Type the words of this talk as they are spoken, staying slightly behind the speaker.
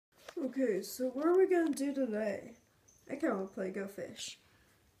Okay, so what are we gonna do today? I kinda wanna play Go Fish.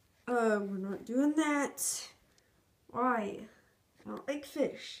 We're not doing that. Why? I don't like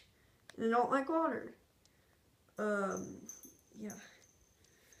fish. And I don't like water. Yeah.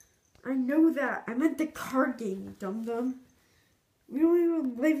 I know that. I meant the card game, you dum-dum. We don't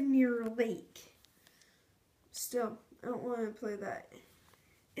even live near a lake. Still, I don't want to play that.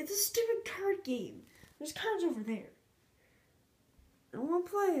 It's a stupid card game. There's cards over there. I don't want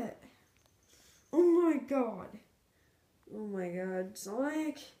to play it. Oh my god. Oh my god,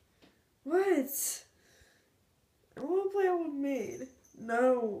 Sonic. What? I want to play Old Maid.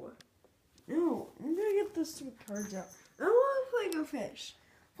 No. No, I'm gonna get the stupid cards out. I don't want to play Go Fish.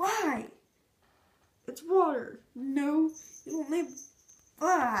 Why? It's water. No, you don't need.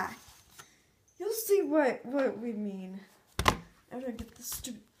 Ah. You'll see what we mean. I'm gonna get this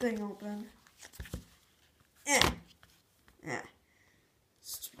stupid thing open.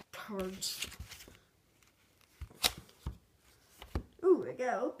 Stupid cards. Ooh, I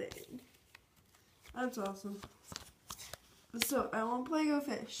got open. That's awesome. So, I want to play Go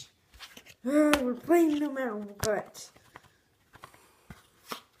Fish. We're playing no matter what.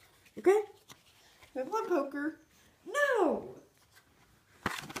 Okay? I play poker. No!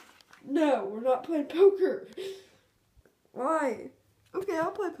 No, we're not playing poker. Why? Okay,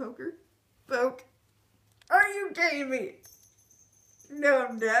 I'll play poker. Poke. Are you kidding me? No,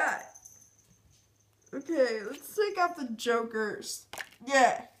 I'm not. Okay, let's take out the jokers.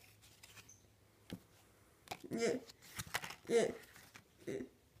 Yeah.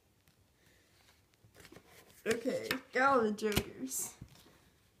 Okay, got all the jokers.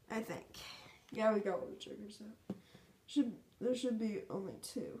 I think. Yeah, we got all the jokers out. There should be only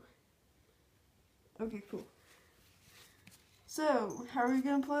 2. Okay, cool. So, how are we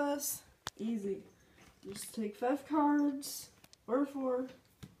gonna play this? Easy. Just take 5 cards, or 4.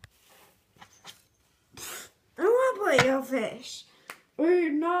 I don't want to play Go Fish.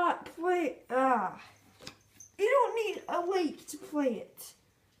 We're not play. You don't need a lake to play it.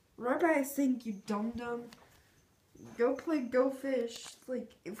 Right, I think, you dum-dum. Go play Go Fish.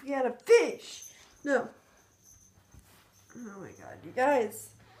 Like, if we had a fish. No. Oh my god, you guys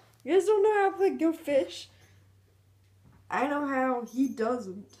don't know how to play Go Fish? I know how, he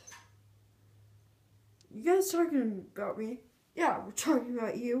doesn't. You guys talking about me? Yeah, we're talking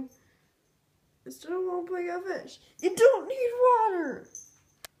about you. I still don't want to play Go Fish. You don't need water.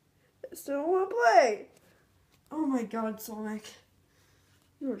 I still don't want to play. Oh my god, Sonic.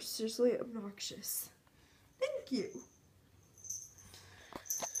 You are seriously obnoxious. Thank you.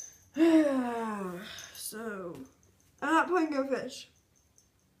 So, I'm not playing Go Fish.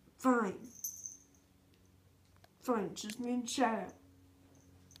 Fine. Fine, it's just me and Shadow.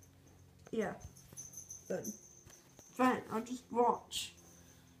 Yeah. Then. Fine, I'll just watch.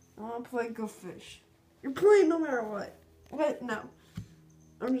 I want to play Go Fish. You're playing no matter what. What? No.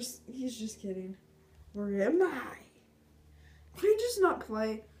 He's just kidding. Where am I? Can I just not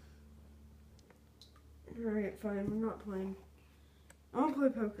play? Alright, fine, I'm not playing. I want to play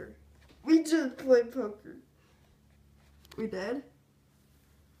poker. We just played poker. We did?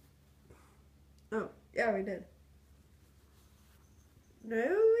 Oh, yeah, we did. No,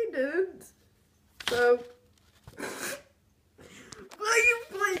 we didn't. So, why you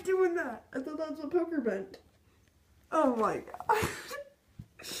play doing that? I thought that's what poker meant. Oh my god.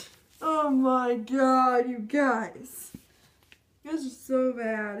 Oh my god, you guys. You guys are so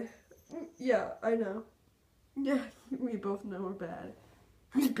bad. Yeah, I know. Yeah, we both know we're bad.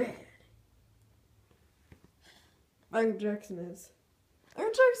 Who's bad? Michael Jackson is.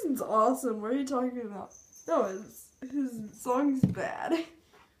 Michael Jackson's awesome. What are you talking about? No, his song's bad.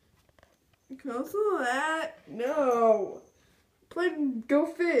 Cancel that. No. Play Go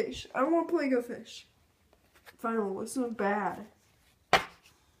Fish. I don't want to play Go Fish. Fine, well, what's so bad?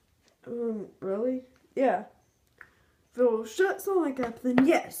 Really? Yeah. If it'll shut Sonic up, then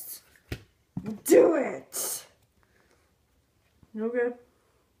yes. Do it! Okay.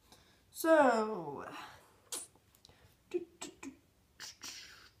 So.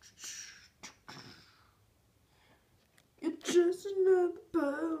 You're just another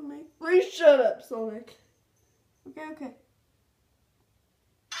pony. Please shut up, Sonic. Okay.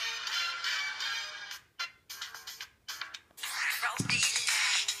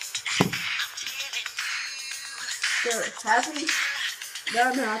 They're happy?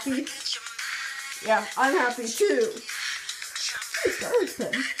 Yeah, I'm happy. Yeah, I'm happy too. Hey,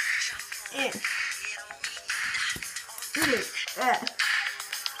 skeleton.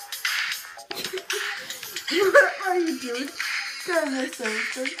 What are you doing? Skeleton.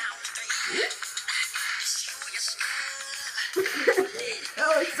 That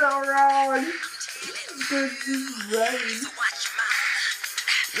looks so wrong. This is right.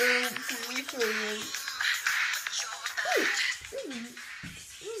 This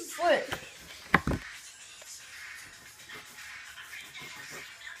is slick.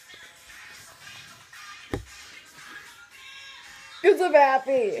 Because I'm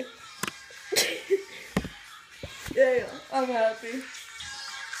happy. Yeah, I'm happy.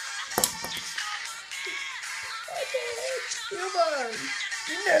 Okay, come on.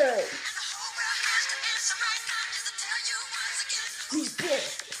 No. He's dead.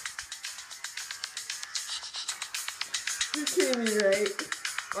 You're kidding me, right?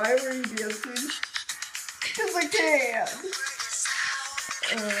 Why were you dancing? Because I can.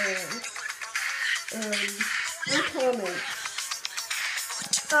 No comment.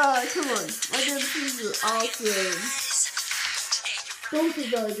 Come on. My dances are awesome. Both of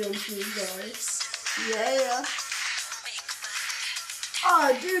my dances are. Yeah.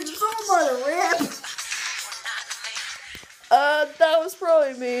 Dude, it's all my rap. That was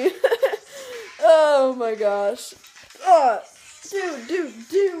probably me. Oh my gosh.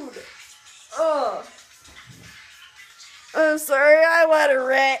 Dude. I'm sorry, I let her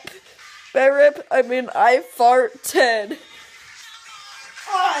rip. By rip, I mean I farted.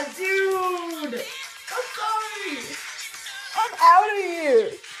 Dude! I'm sorry! I'm out of here!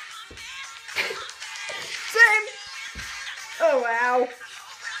 Same! Oh, wow.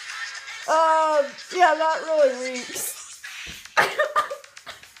 Yeah, that really reeks.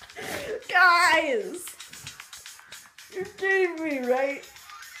 Guys! You're kidding me, right?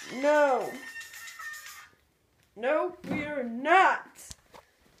 No. Nope, we are not.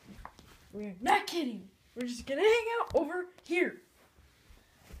 We're not kidding. We're just gonna hang out over here.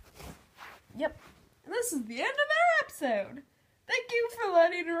 Yep. And this is the end of our episode. Thank you for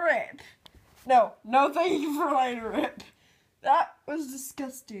letting her rip. No, thank you for letting her rip. That was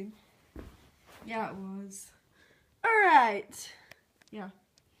disgusting. Yeah, it was. Alright. Yeah.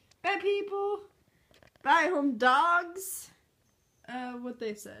 Bye, people. Bye, home dogs. What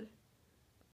they said.